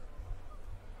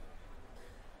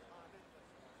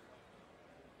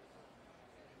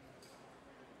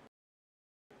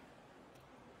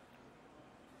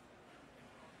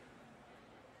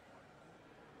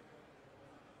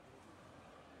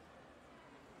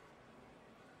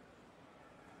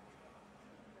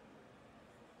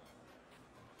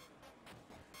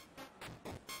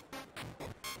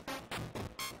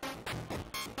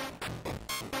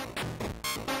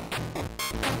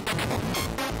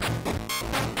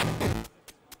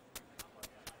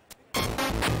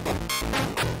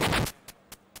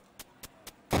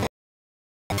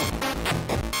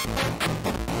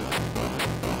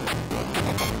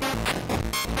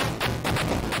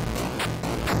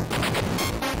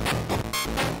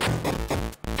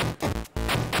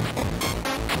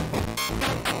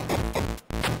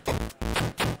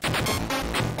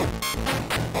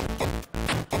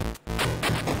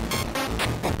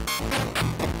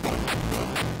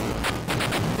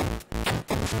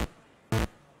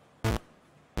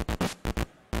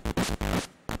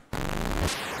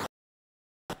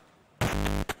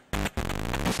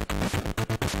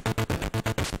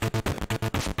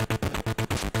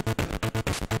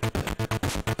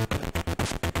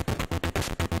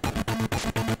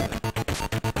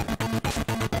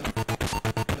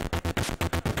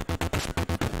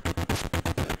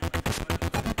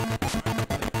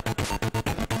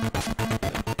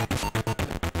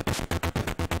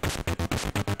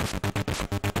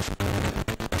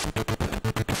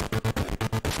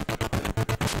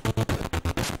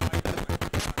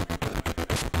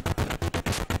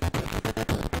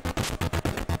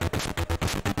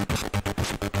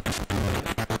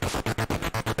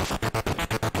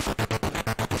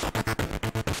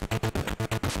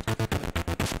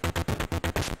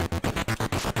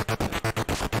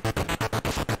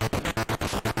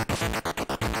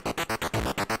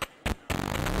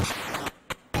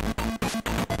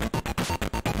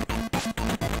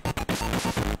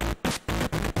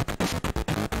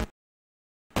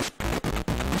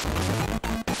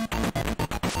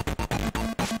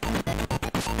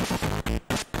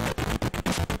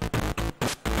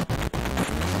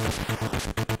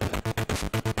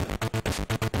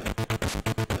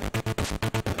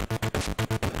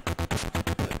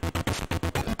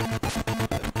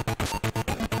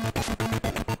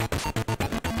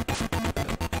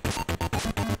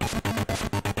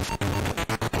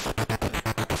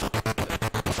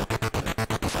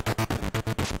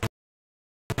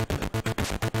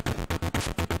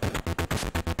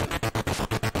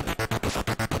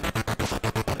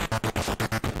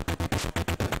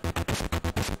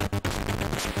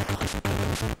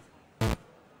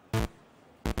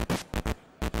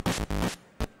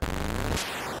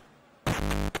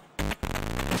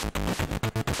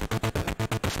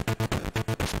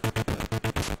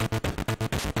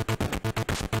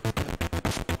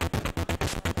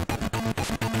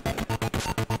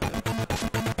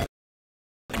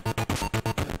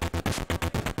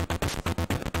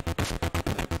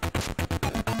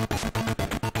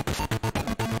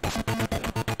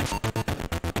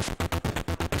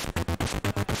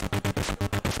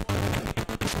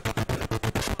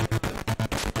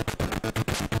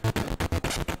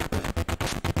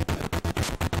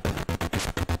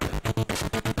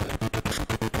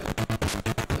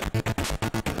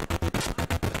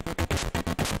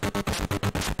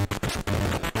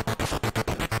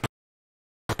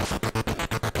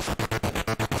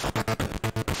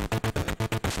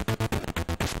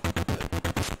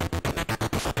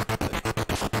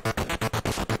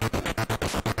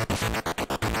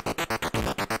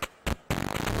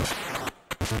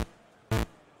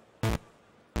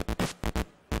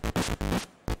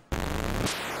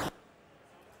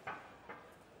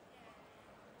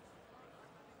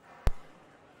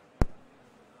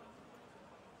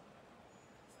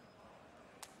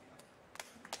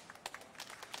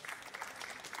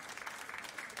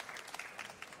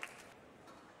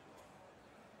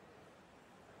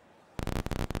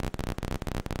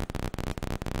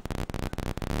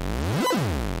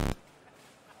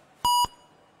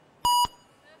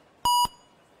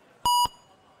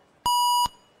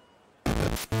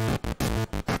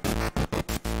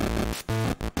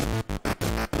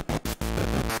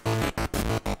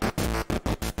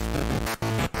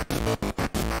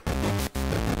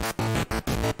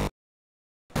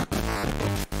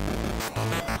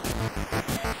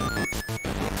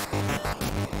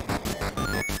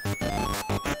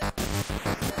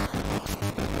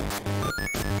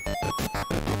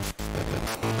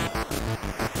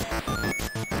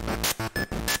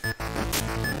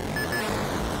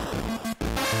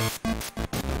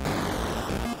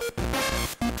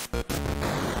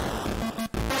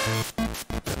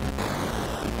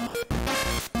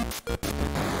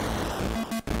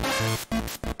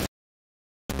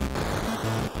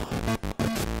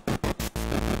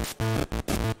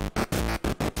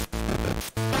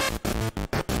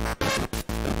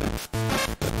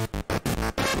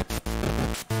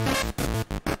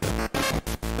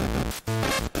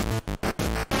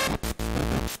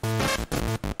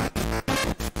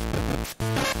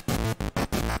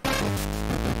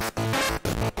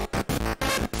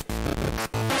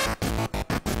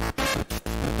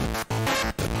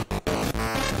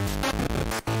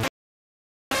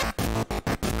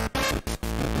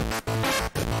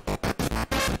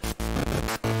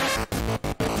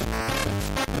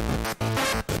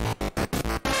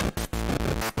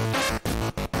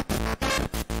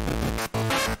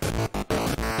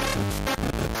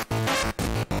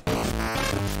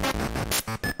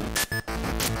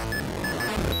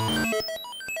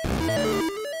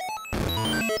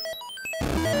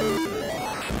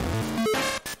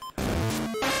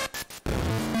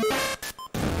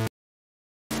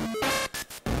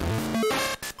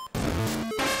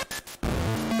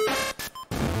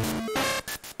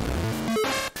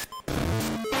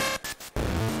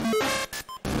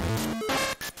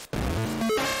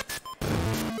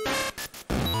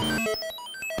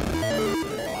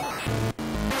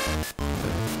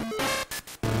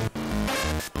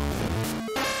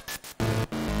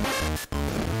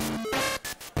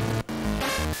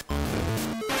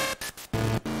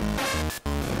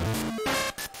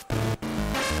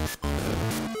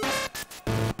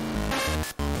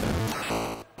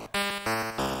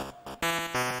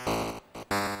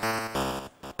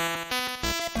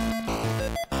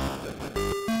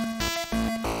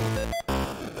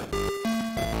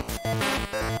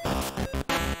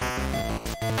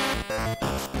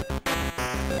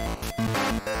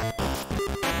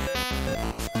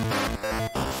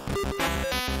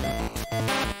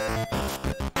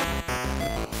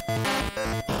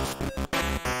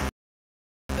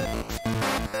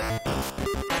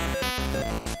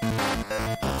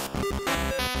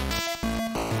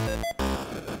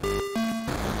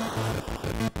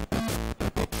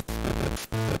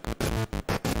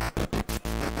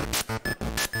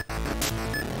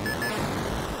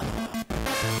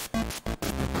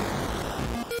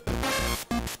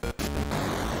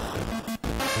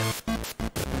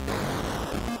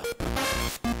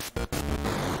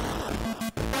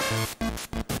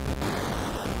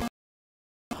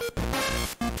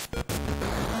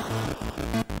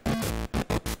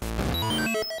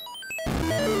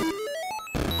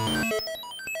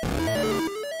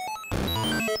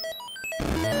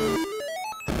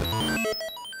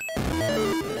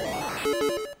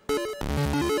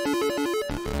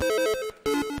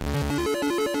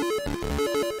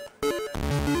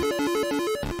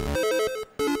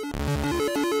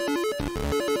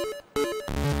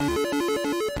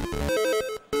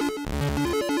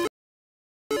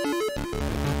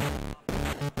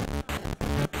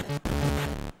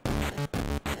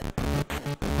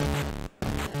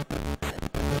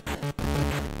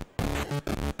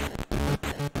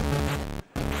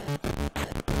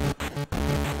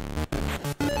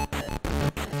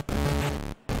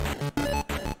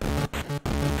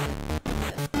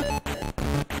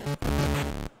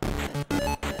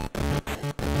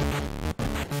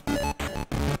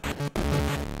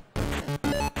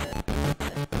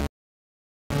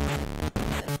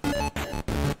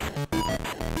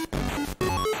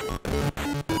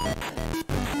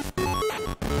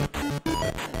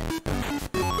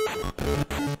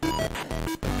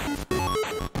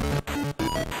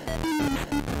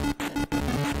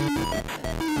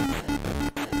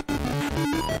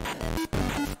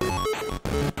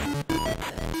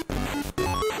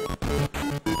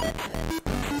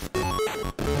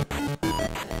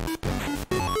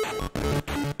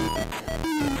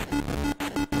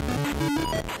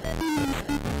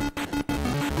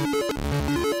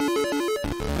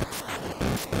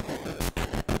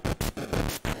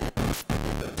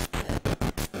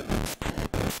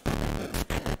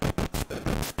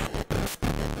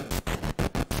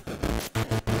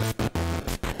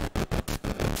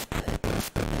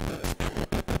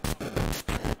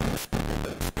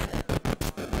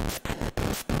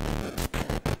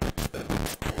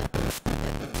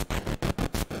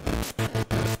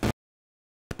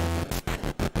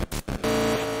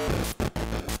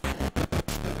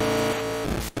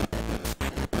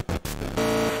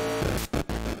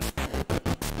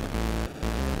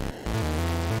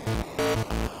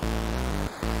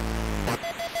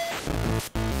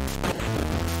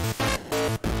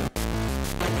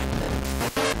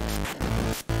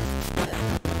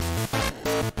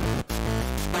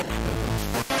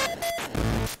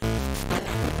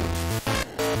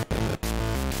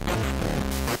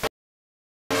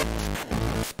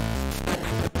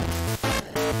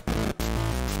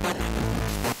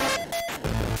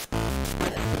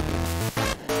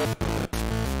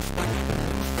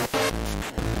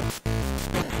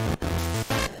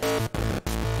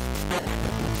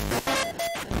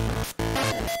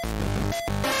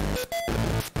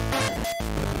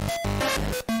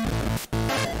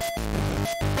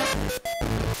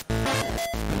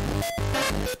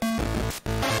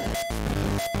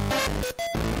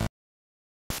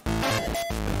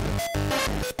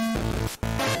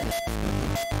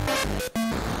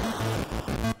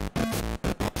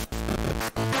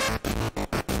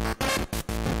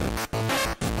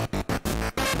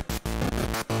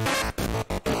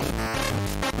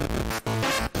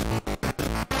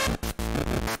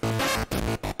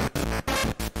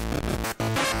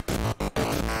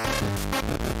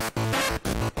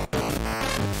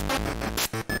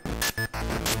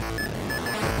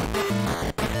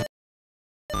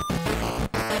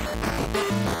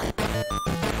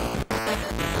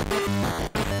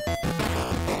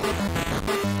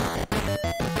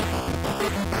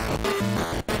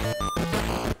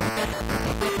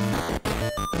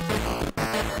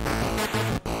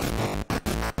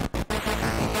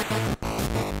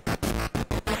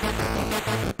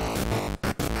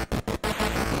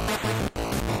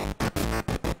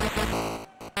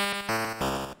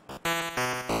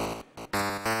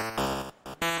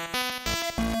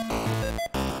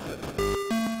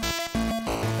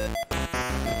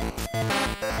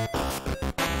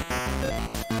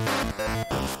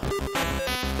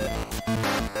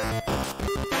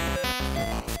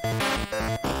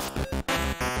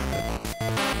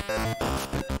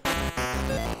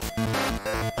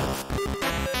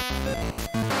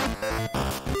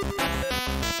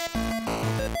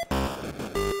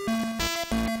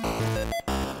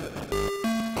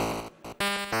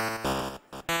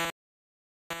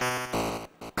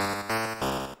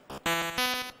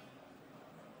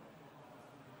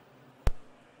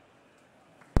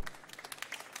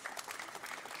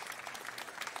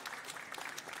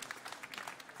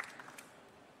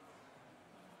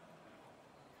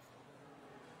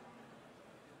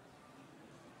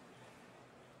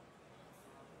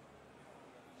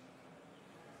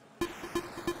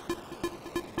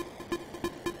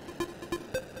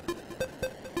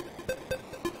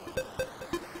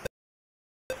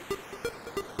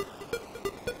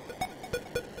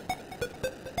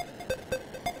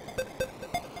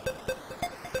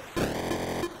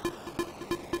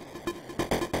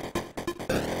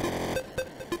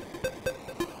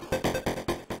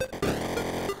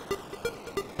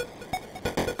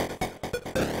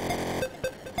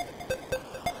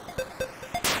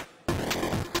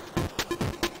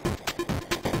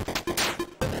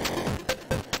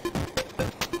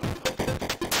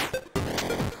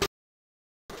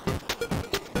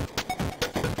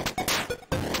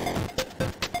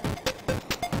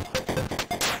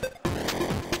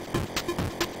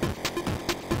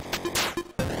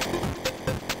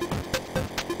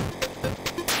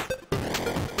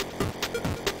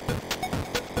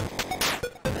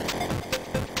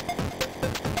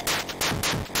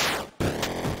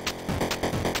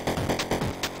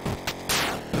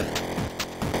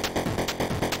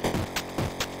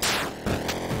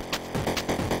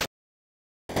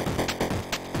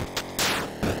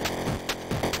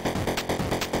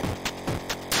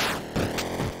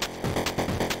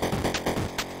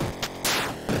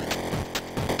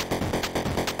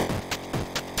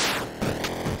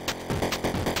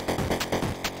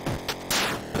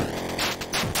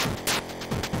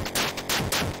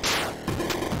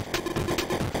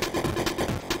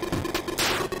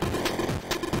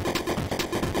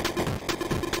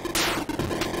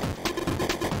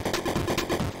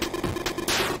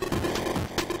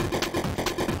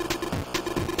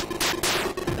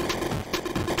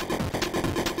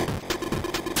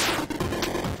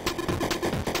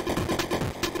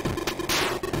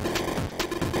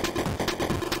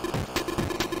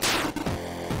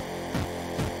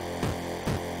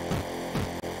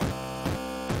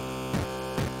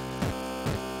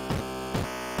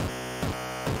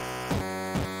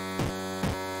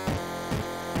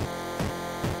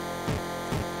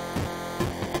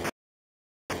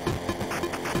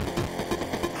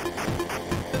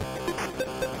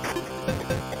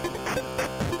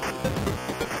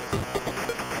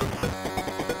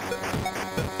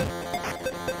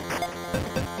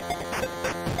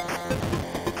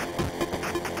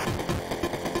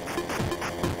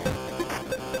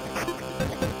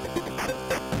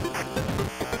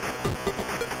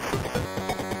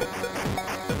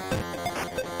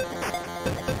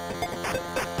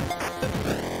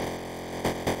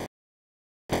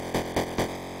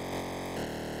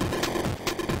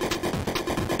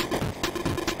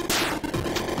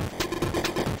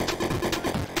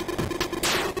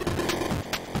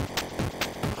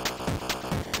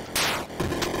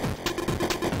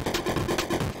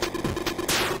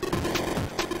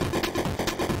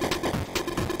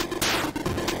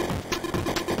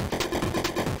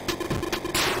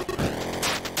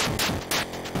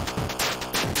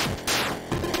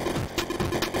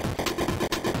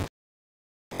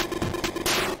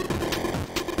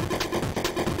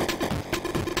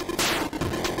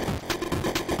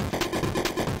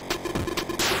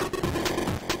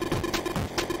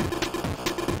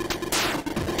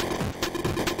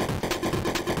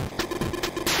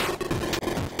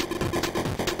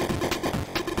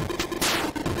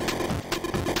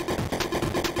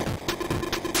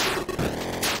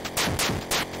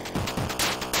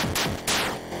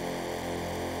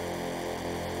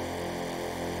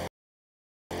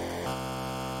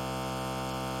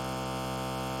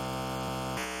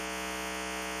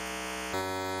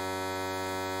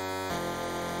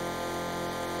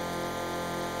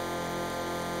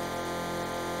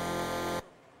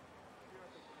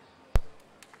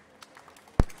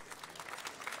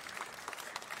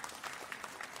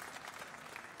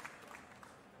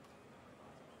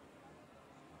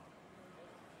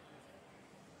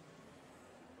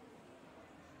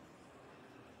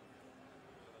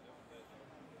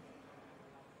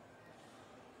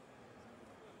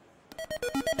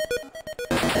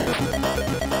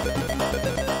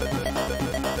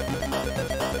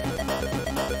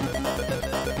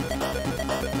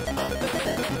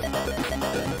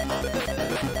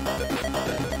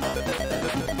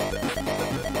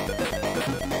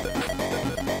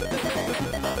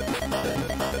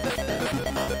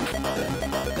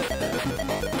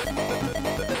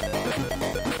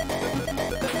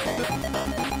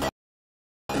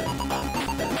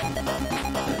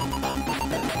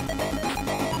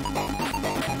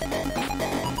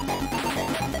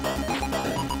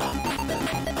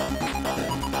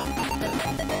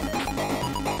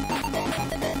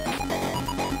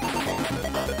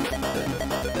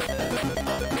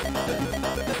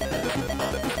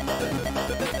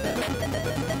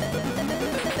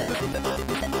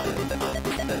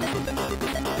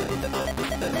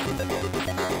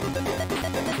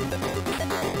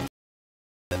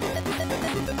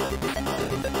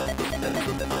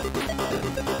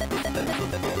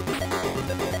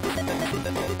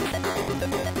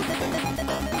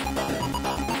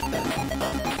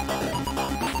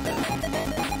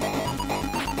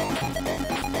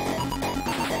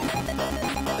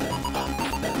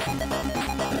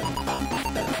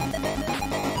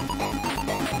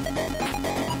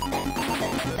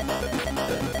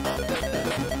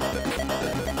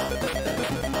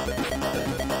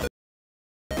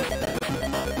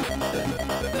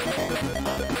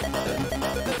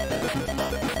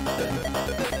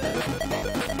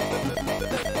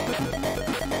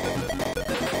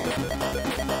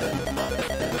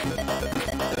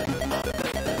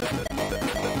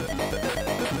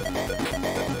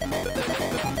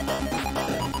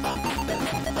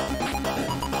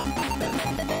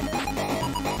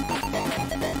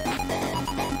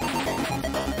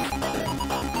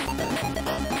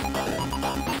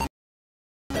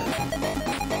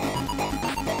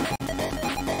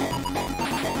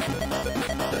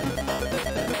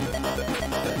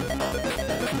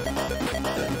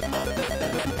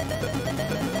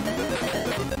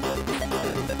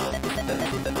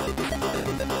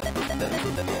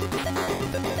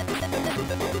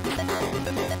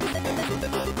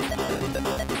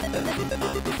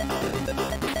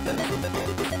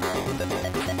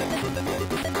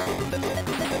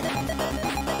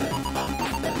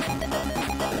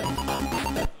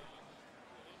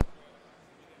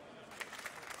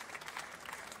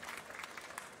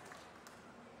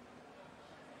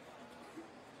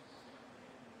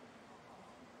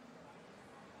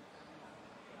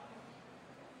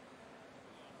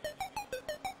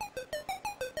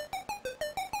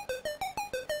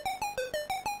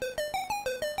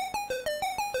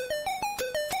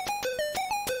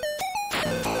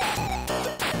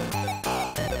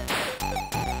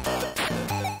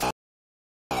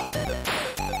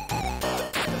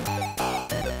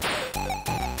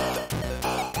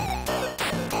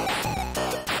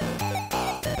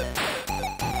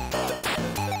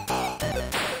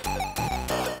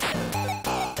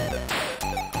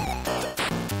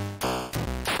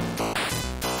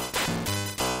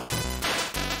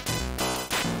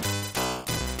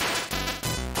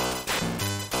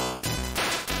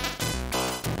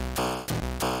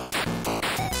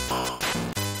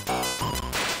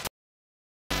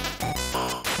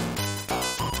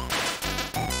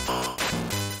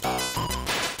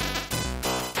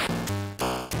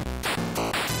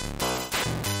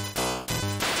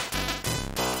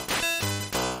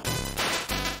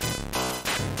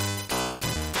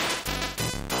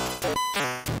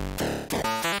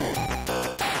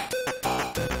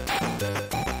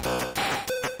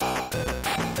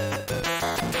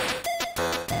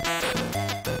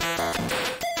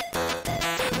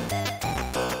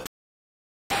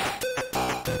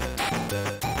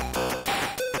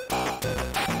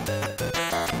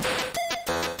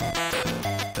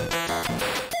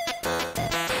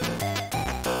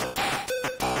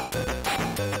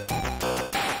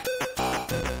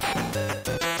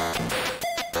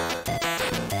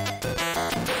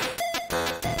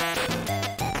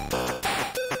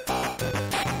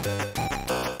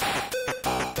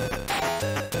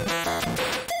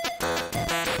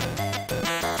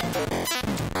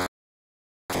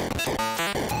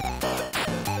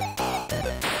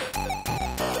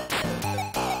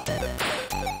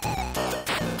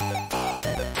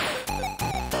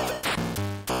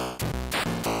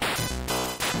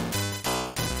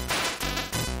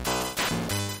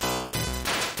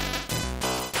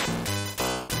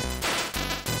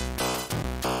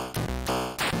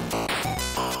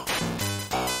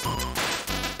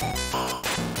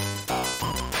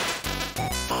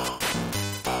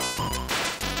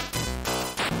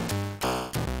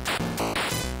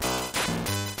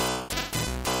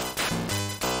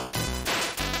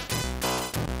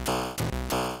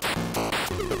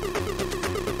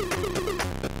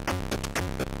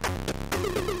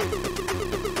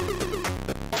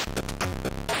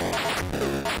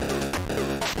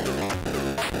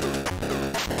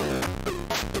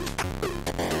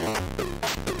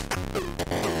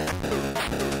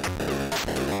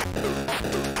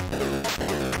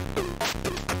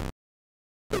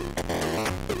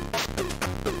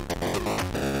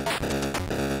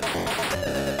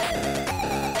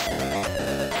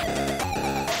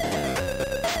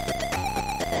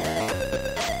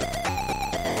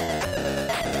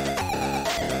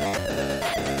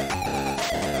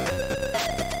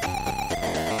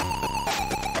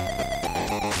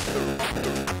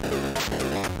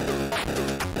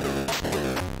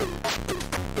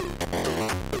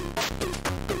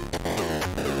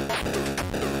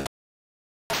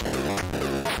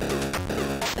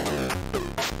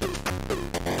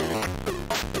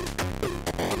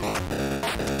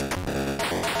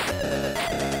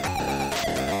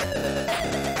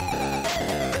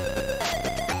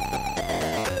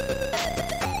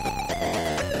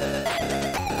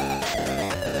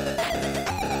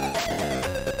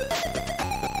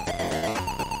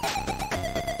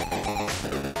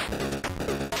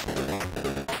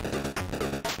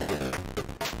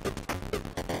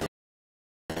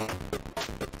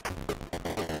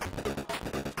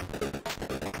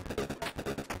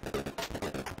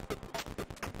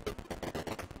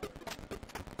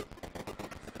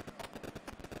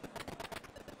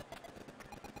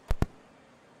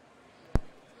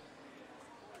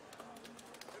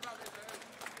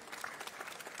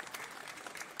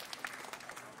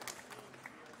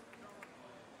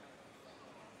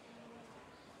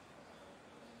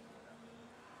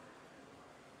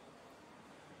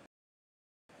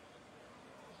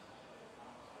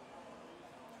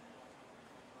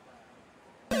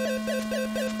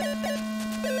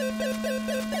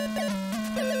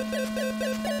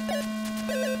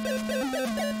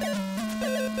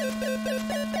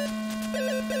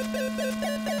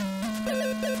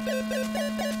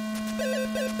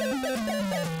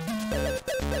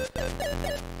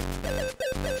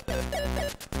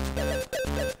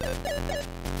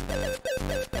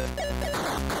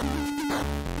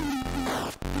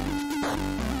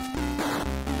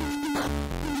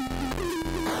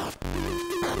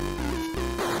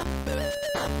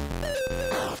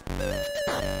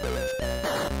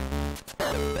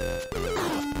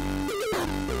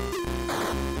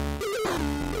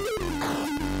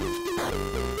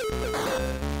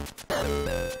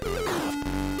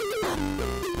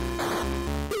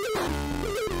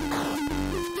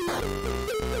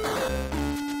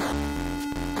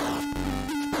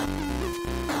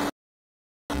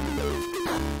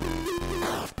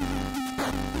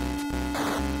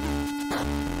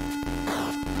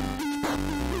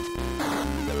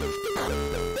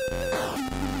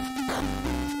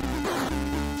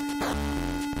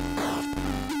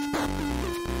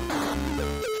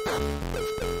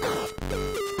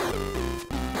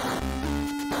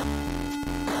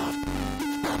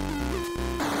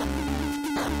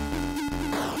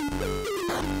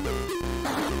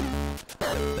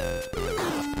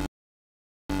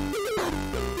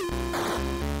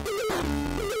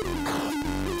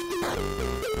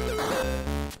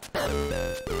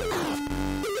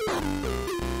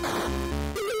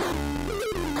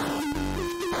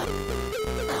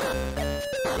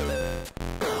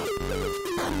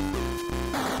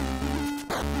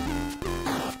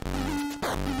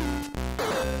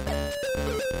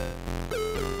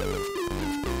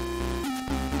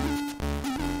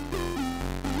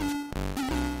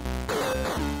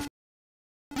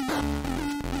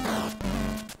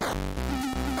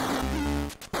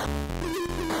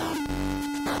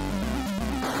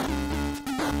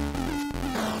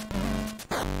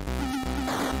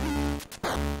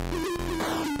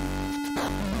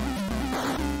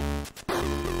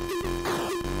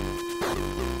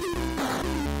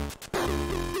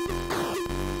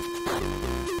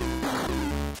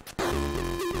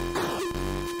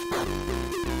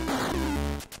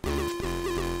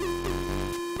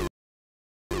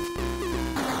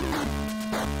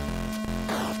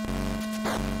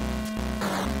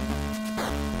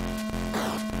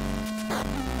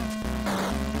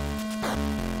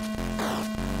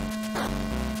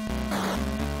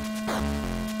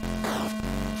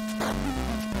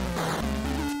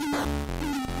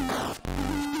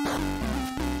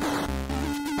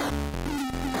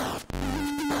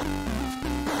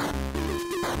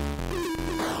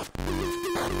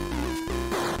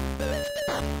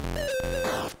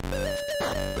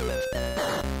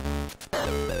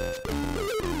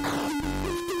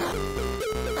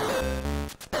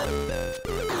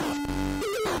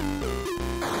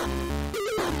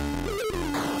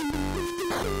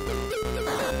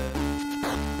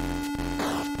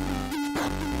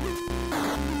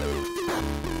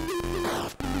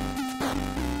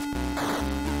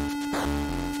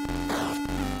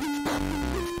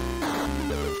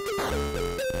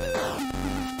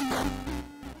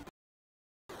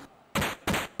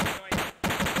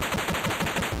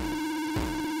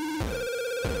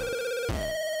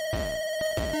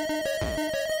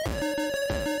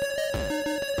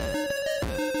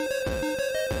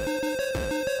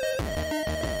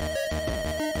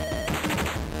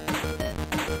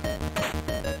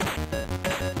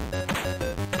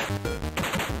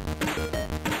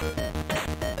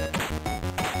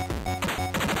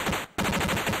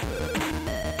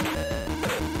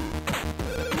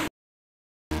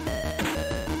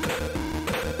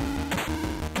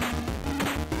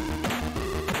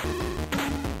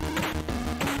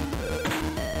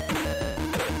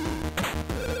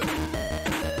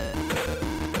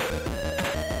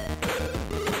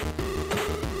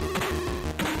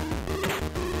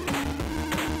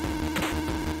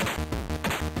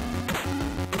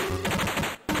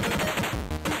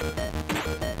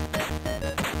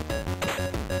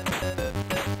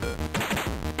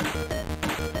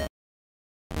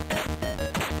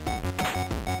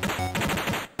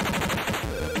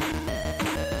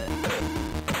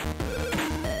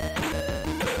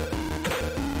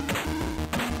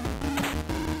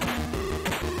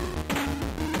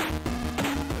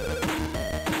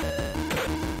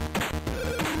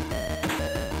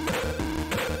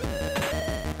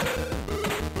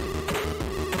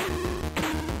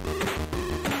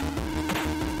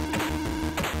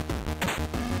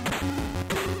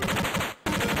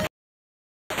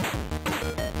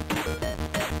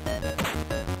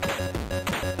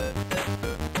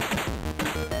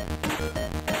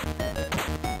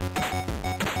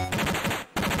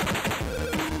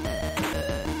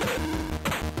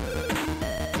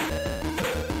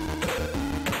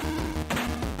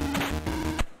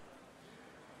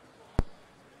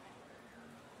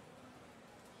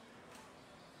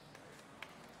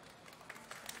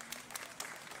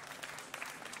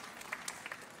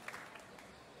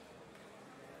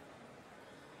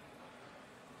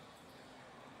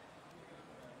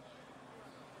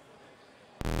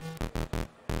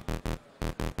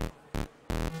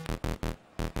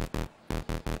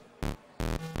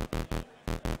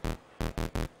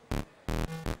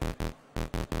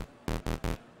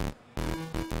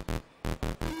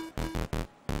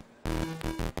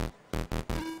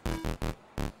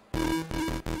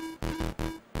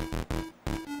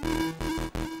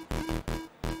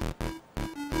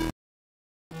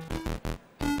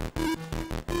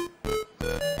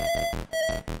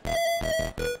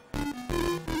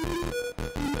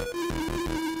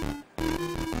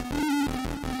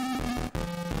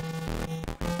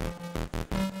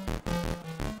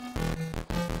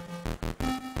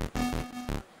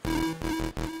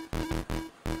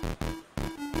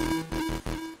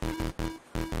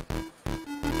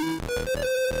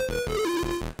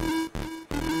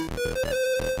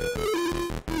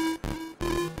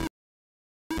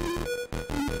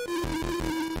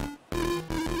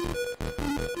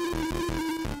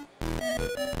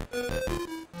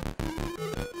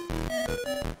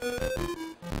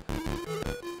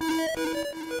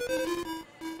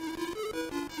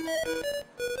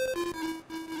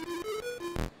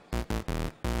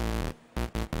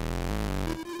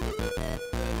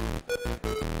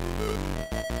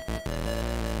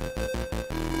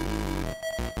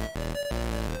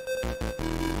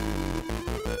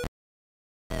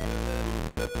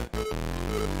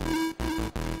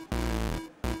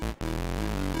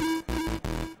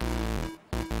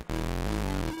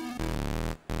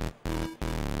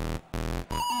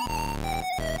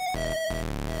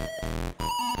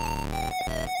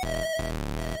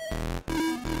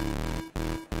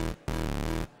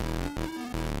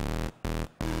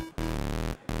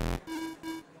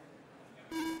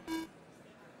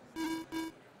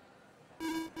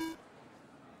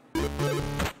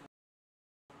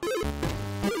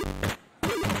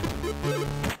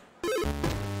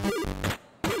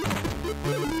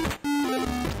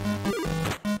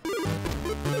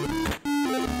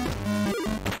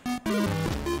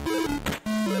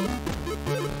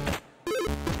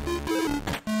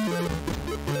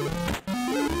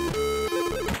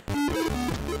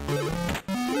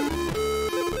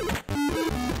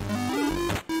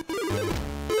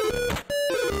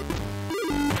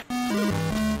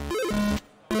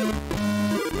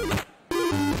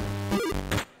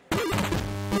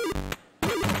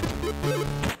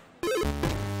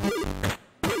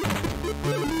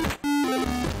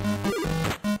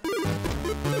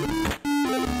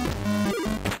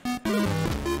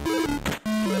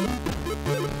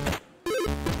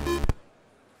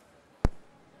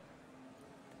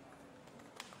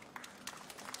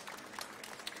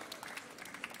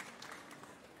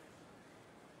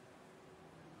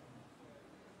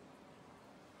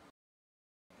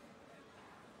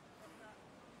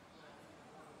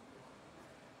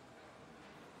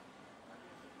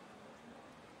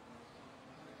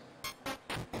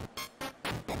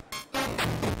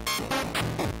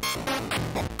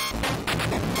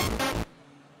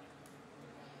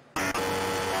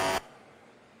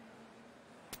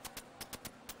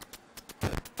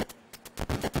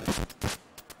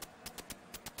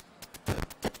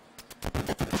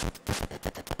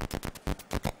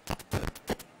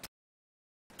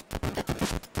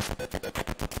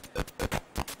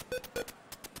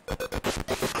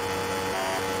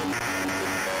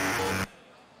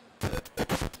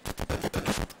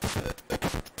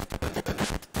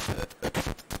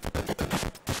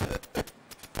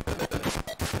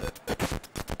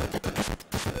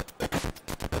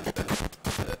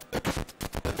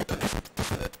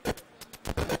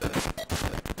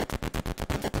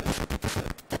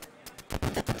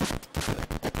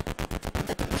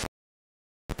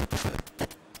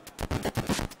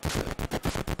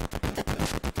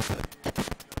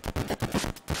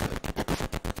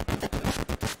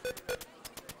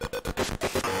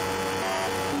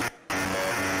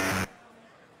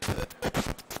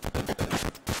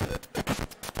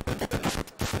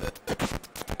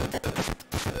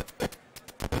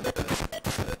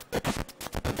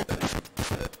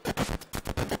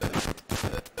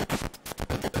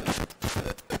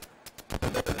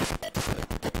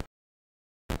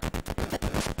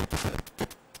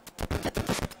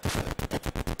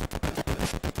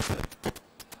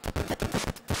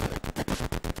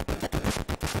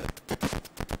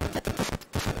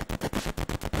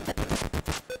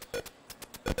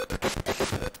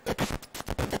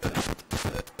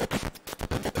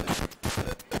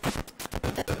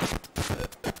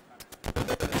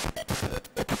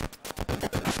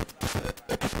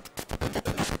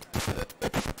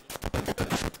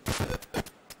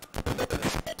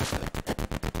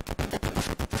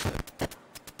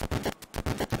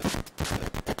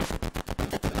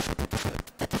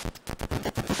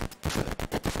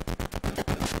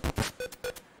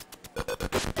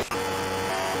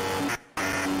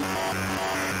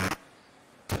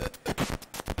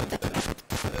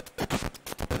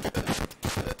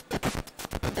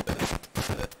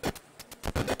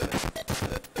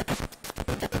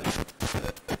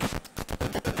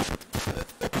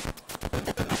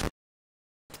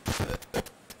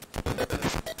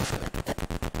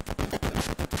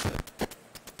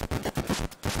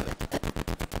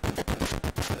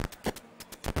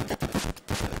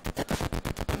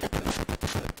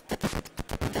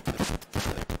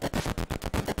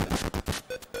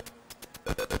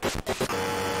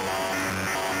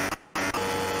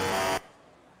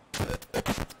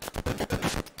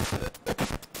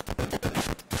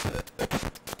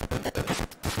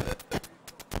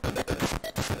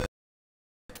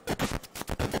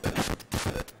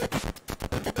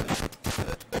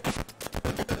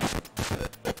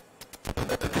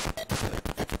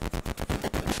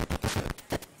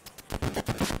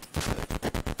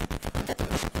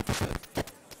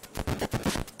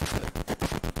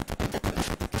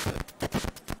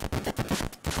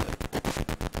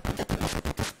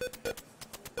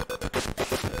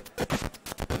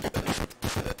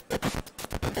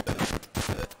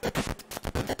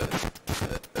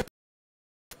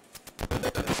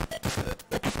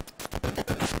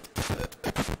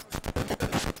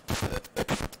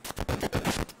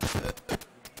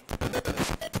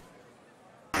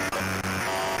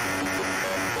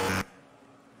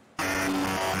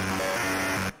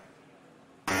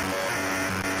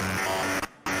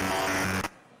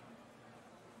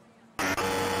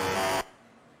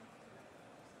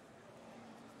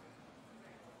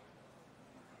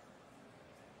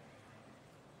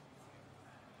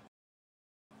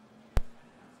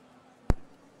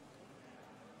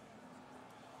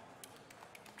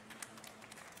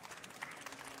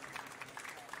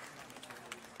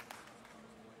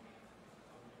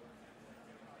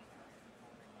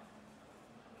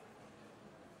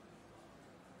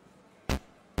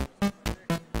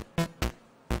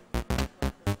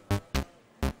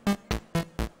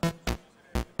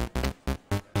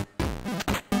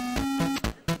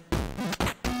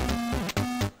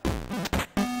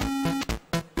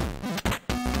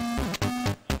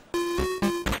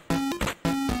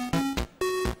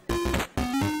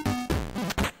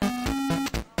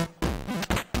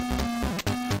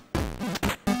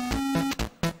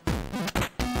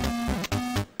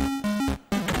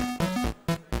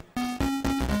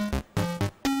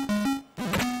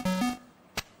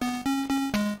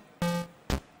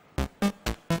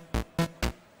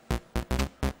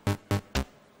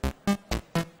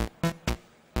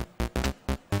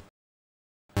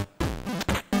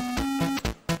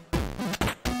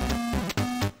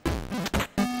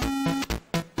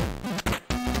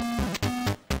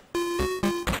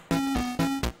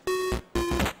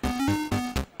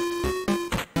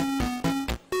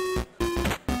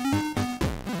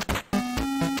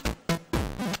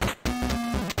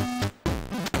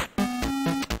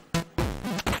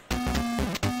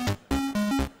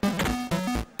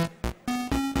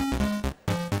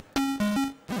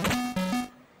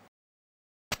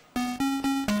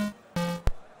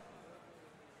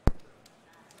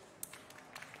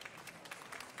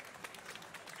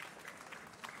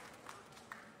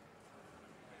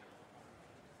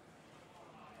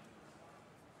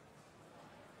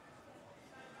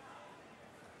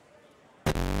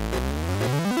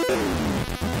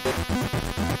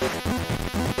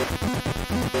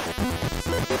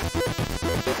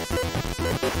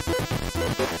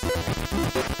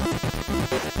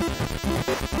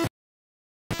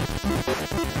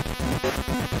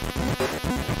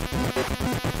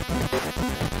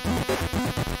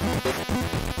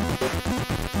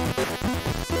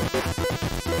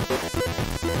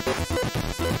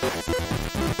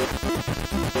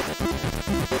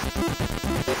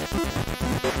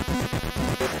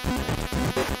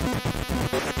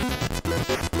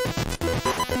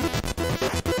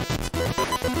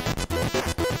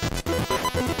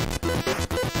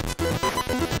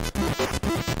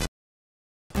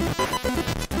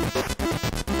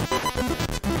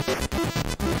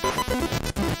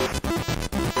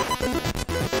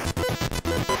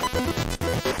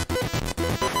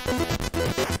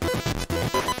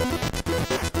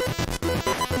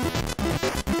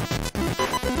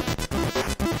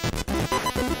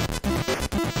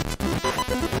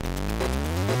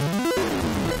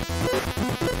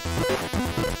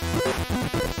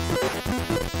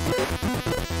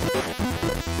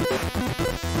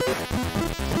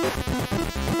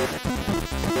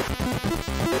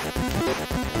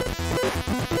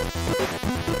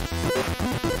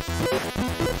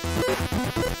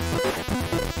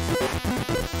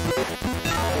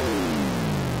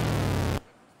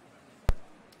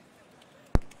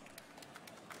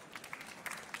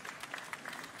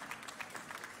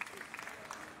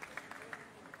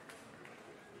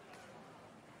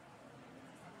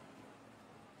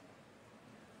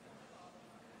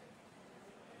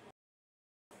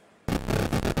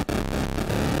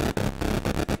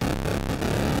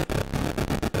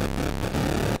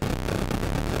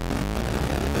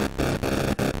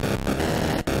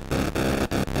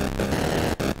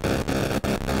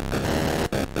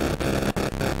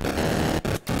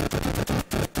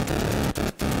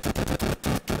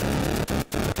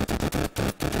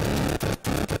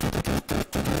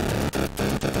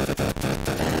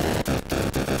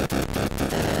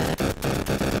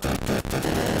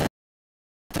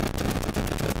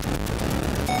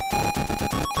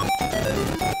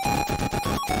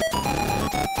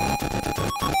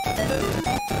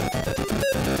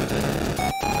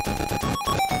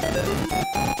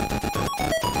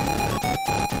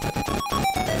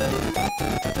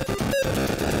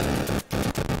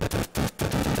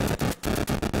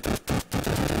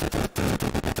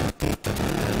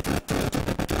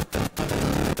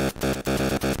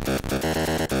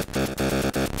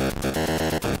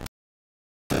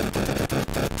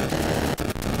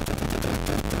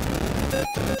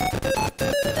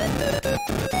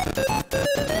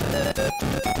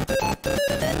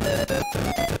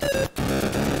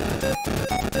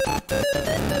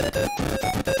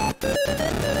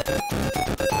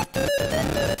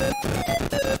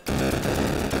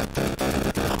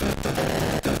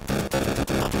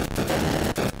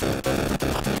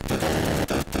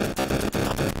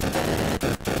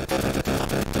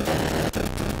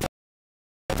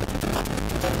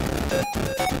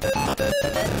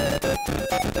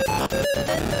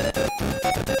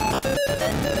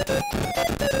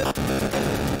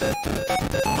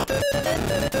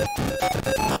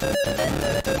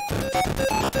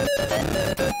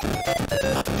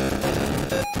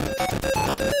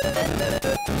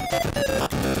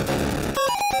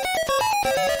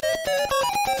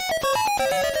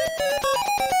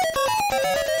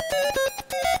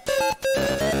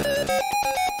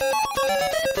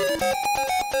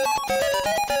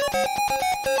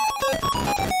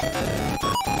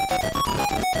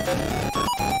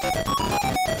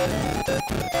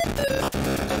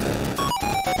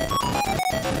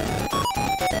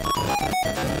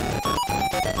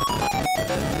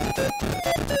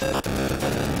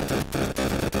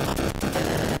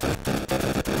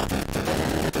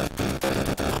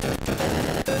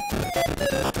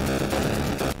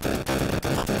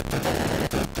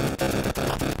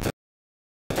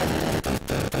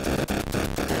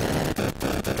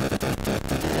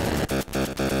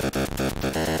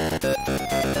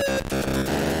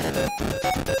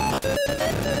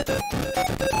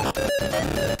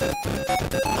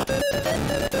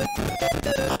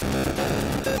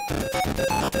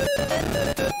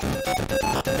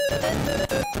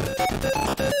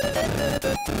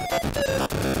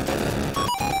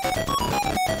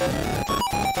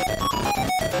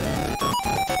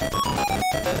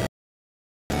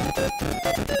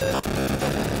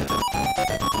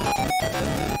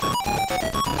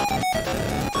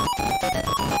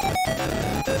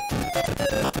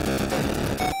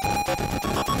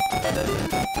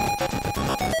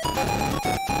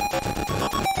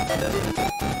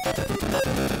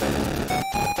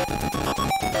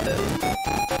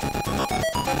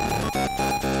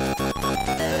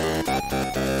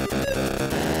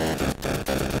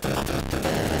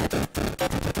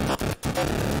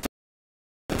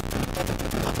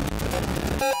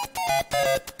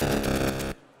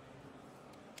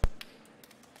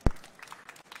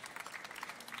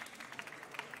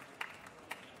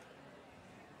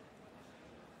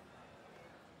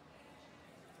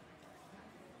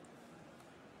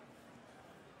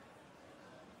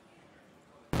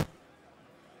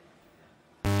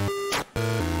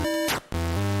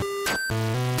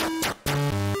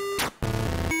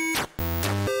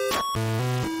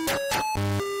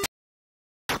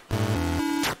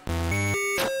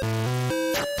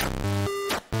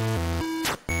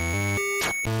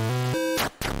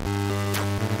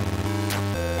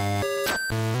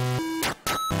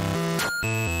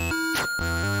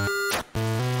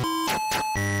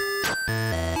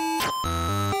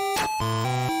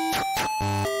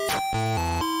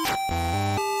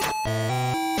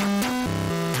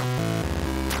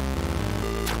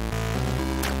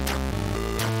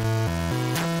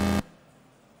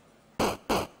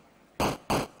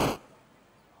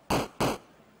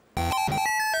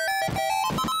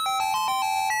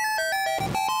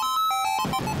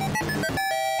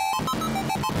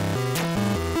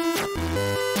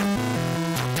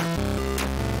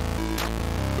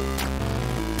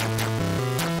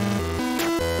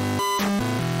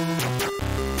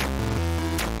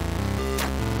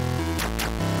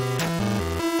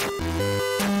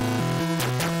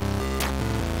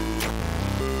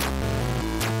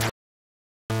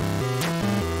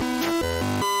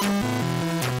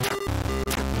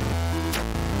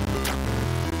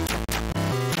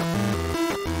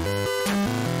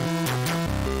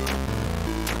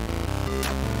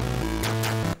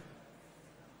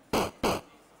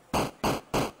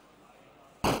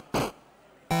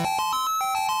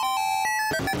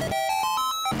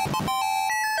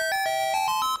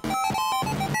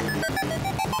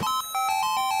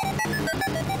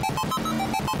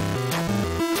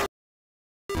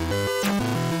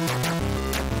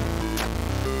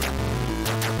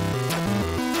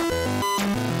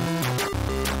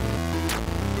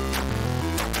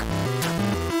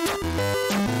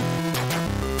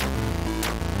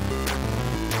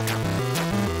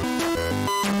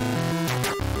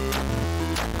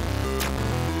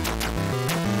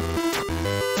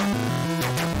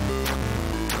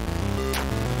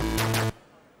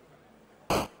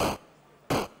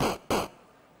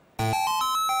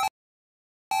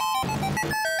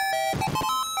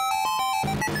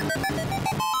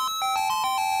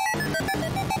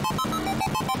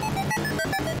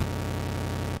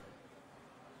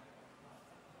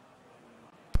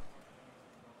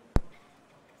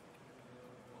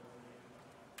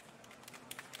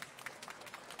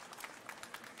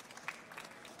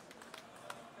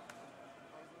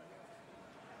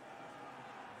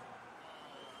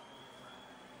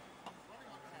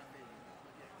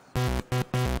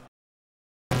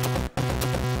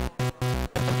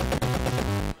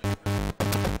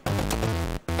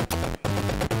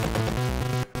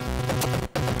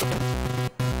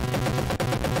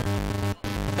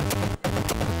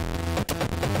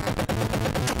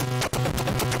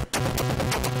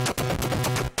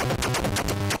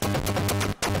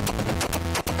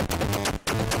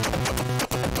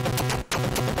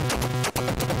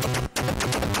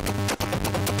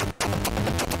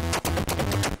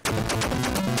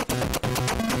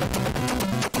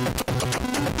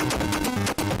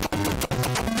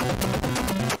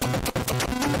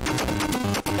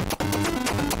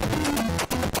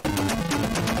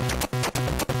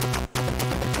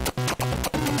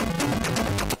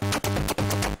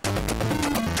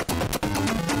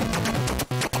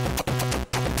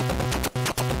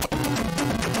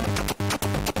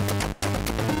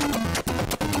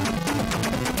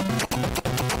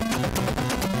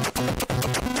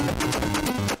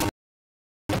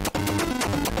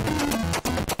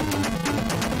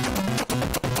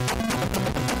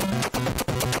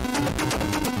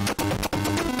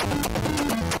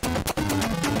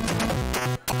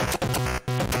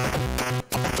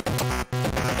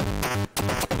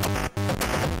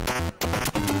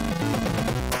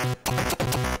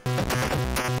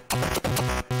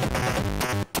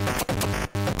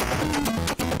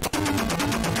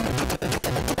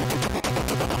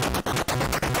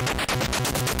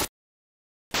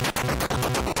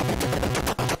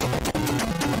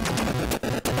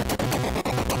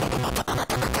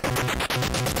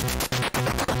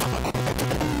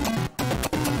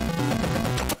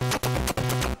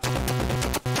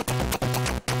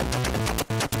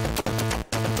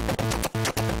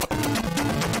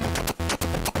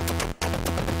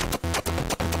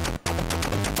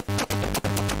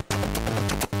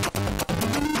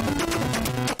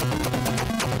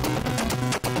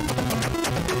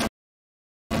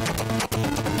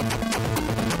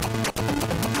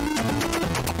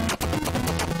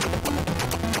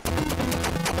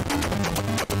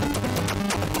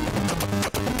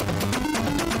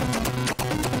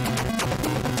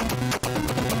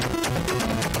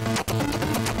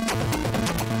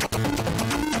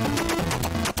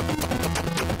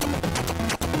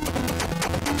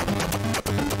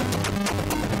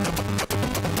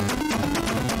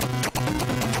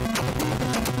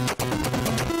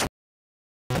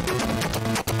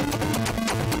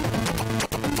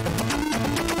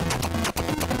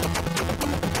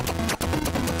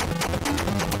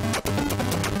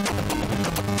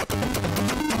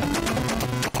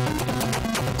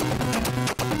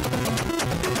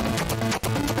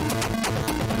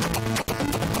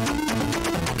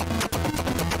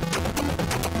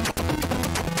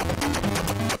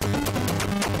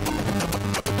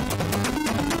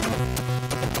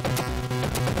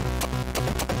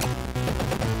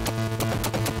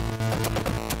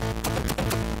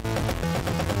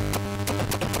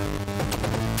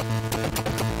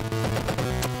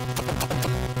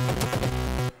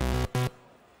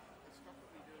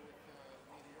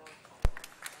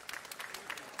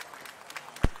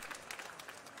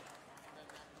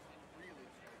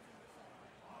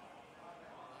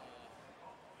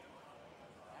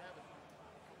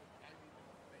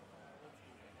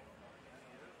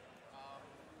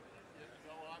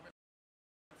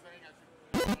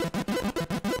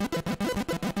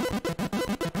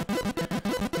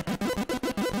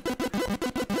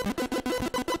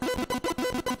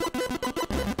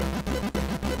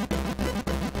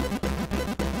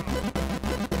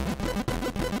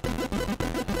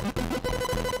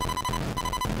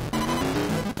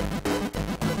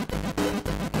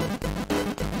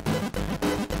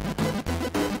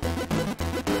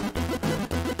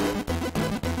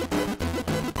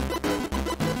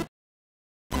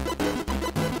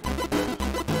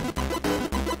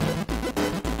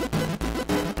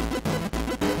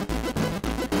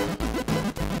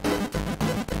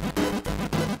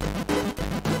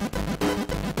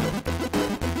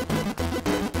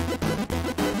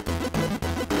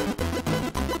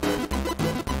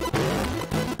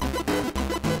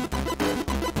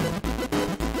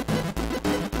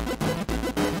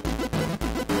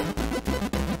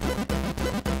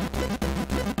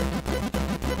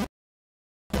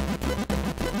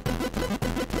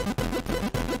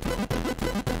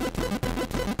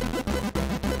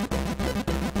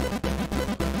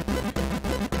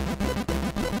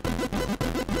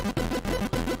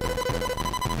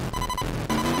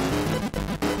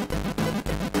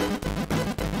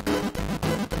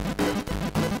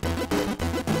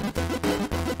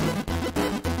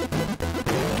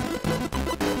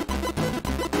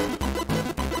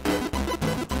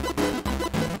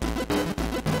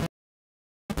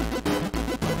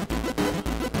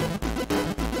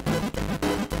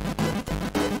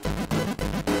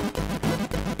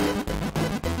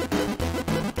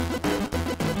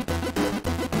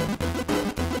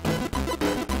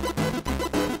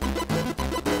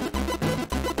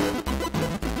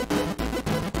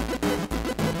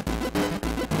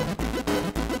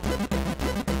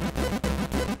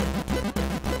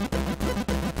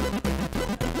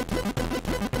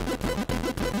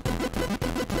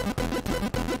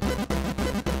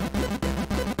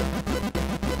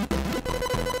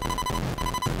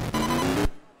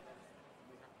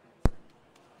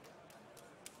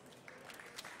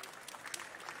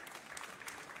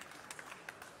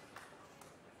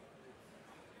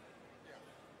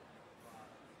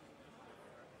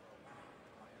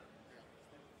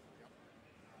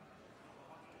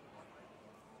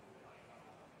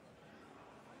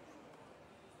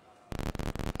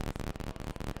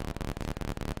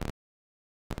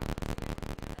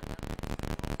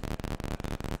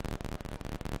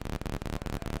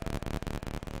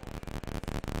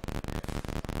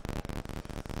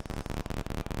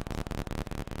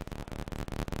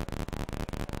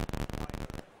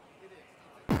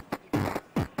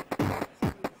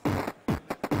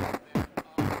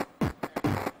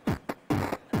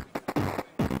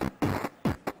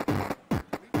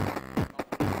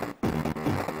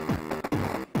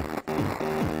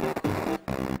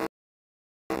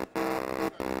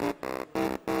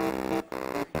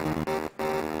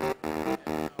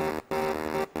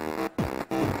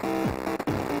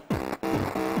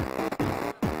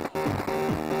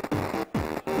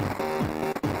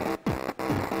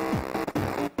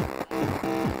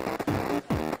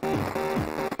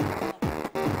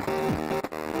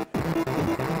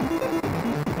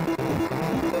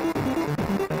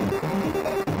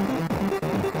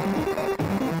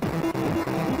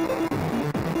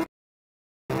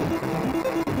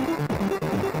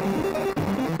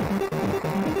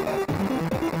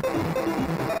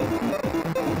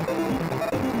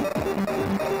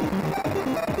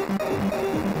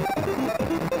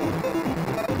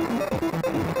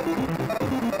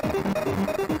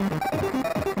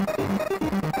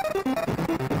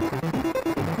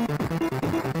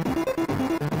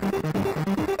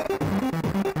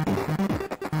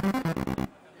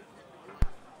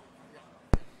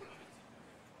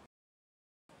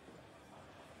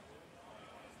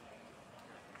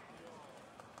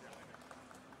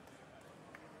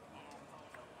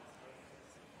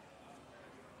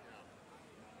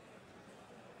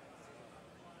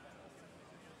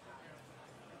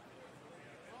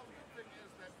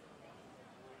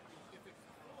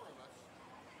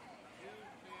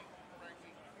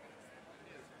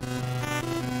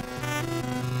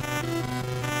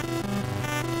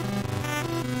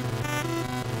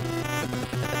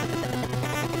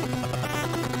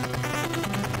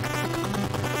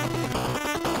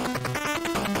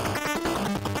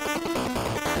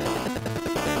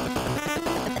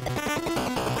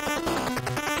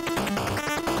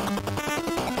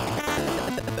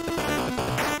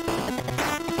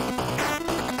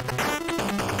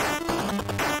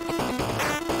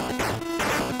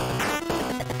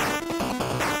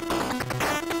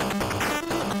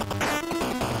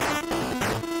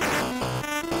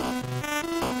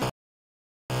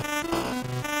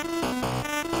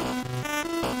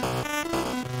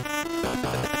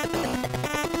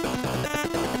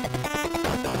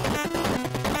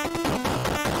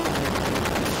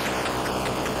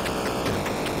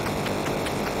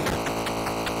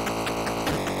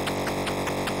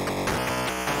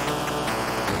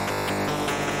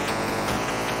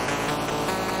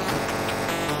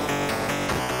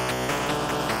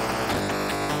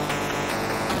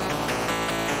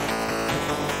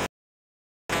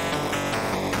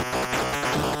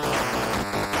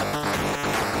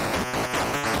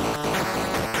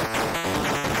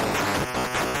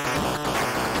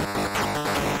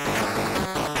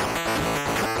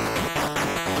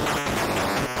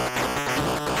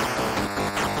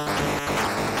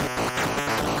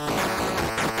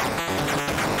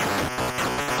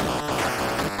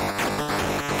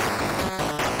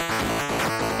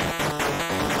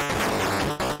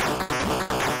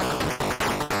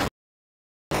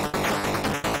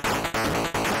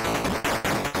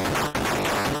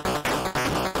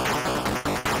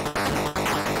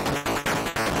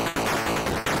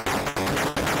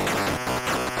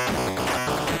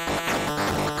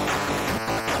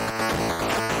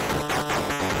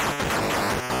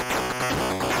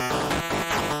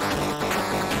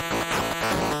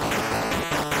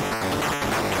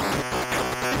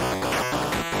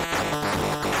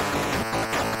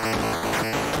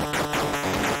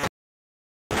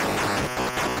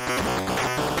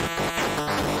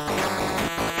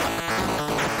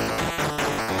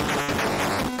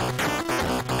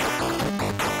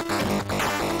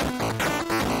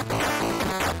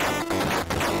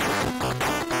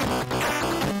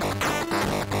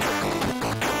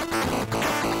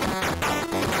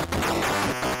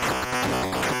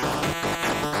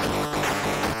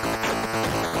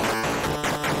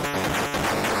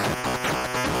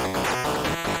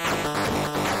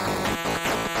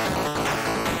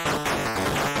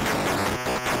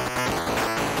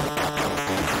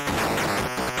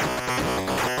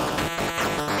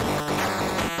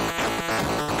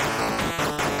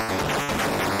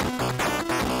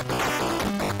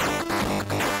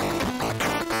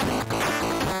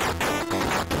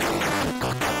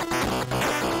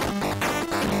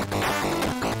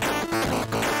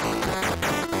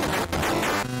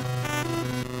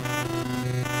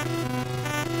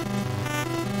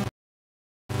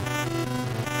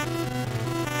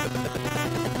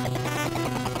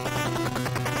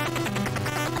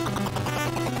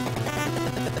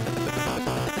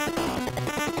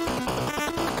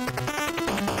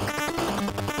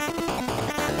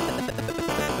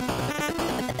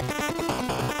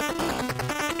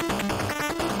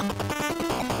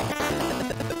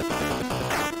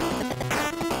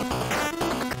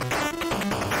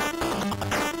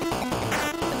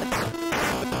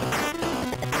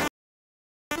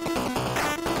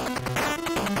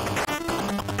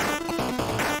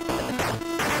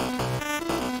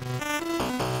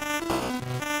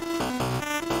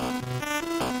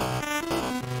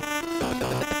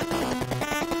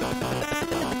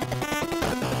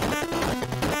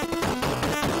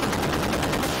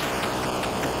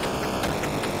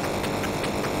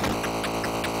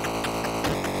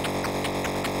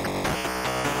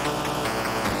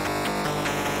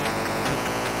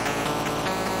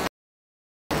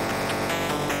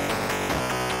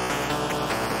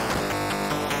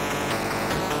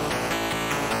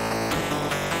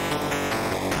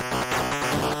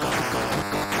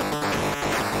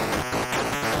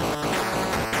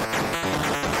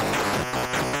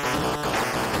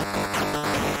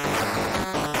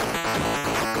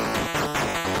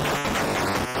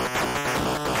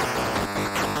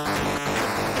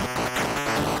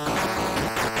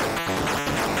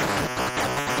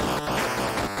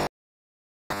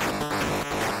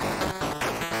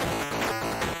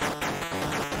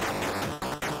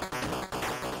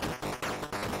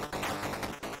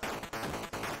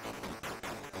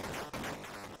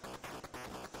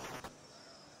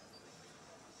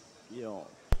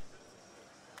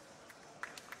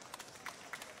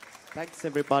 Thanks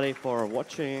everybody for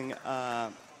watching.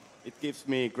 It gives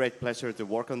me great pleasure to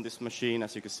work on this machine.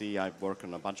 As you can see, I've worked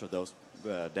on a bunch of those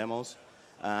demos.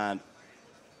 And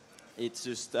it's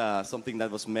just something that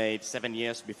was made 7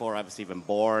 years before I was even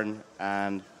born,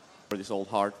 and for this old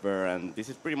hardware. And this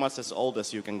is pretty much as old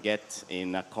as you can get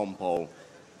in a compo.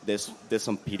 There's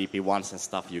some PDP-1s and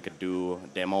stuff you could do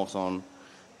demos on,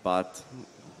 but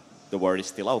the word is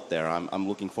still out there. I'm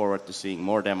looking forward to seeing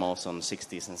more demos on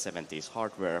 60s and 70s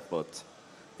hardware, but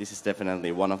this is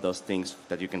definitely one of those things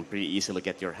that you can pretty easily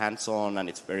get your hands on, and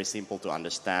it's very simple to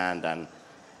understand and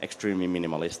extremely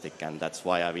minimalistic, and that's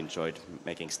why I've enjoyed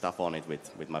making stuff on it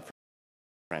with my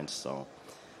friends. So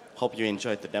hope you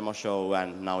enjoyed the demo show,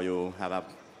 and now you have a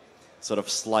sort of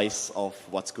slice of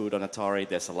what's good on Atari.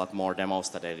 There's a lot more demos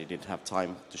that I didn't have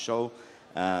time to show.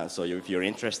 So if you're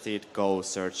interested, go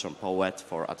search on Poet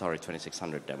for Atari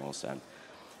 2600 demos, and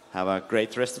have a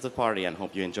great rest of the party, and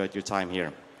hope you enjoyed your time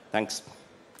here. Thanks.